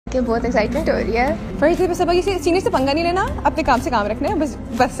कि बहुत एक्साइटमेंट हो रही है। वही थी बस, अब किसी सीनियर से पंगा नहीं लेना, अपने काम से काम रखना है,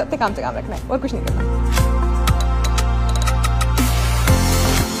 बस अपने काम से काम रखना है और कुछ नहीं करना।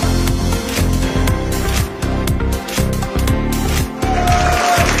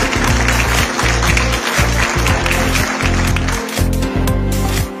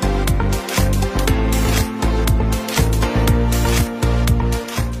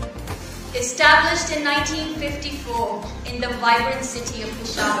 Established in 1954 in the vibrant city of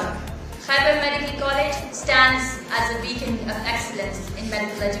Peshawar, Khyber Medical College stands as a beacon of excellence in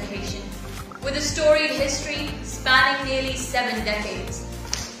medical education. With a storied history spanning nearly 7 decades,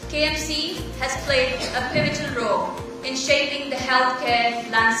 KMC has played a pivotal role in shaping the healthcare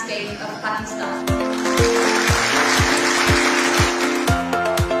landscape of Pakistan.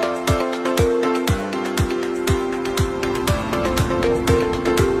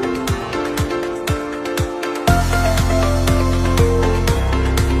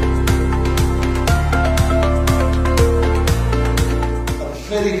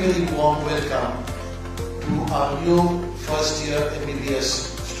 Very warm welcome to our new first year MBBS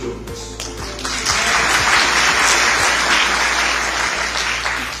students.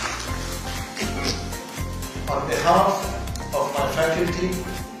 On behalf of my faculty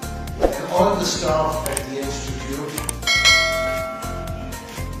and all the staff at the Institute,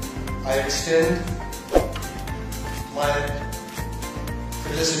 I extend my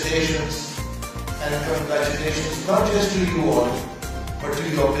felicitations and congratulations not just to you all, but to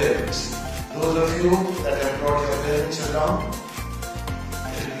your parents. Those of you that have brought your parents along,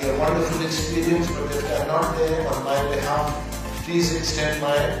 it will be a wonderful experience, but if they are not there on my behalf, please extend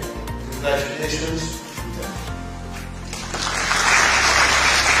my congratulations to them.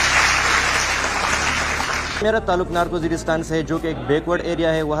 मेरा ताल्लुक narco Waziristan से है, जो कि एक backward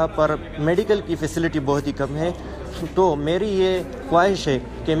area है। वहाँ पर मेडिकल की फैसिलिटी बहुत ही कम है, तो मेरी ये ख्वाहिश है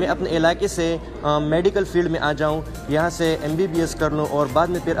कि मैं अपने इलाके से मेडिकल फील्ड में आ जाऊं, यहाँ से MBBS कर लूं और बाद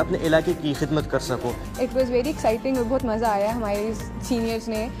में फिर अपने इलाके की खिदमत कर सकूं। इट वाज वेरी एक्साइटिंग और बहुत मज़ा आया। हमारे सीनियर्स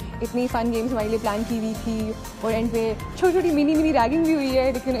ने इतनी फ़न गेम्स हमारे लिए प्लान की हुई थी और एंड पे छोटी छोटी मिनी रैगिंग भी हुई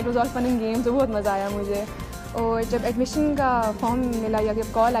है, लेकिन it was all fun and games, तो बहुत मज़ा आया मुझे। और जब एडमिशन का फॉर्म मिला या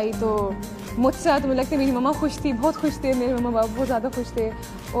जब कॉल आई तो मुझसे तो मुझे लगता है मेरी मम्मा खुश थी, बहुत खुश थे, मेरे मम्मा बाप बहुत ज़्यादा खुश थे।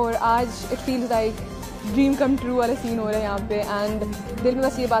 और आज it feels like dream come true वाला सीन हो रहा है यहाँ पे, एंड दिल में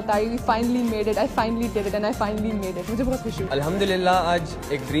बस ये बात आई, we finally made it, I finally did it and I finally made it. मुझे बहुत खुशी हुई। अल्हम्दुलिल्लाह आज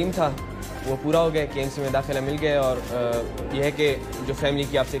एक ड्रीम था वो पूरा हो गया, KMC में दाखिला मिल गया, और यह है कि जो फैमिली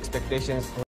की आपसे एक्सपेक्टेशंस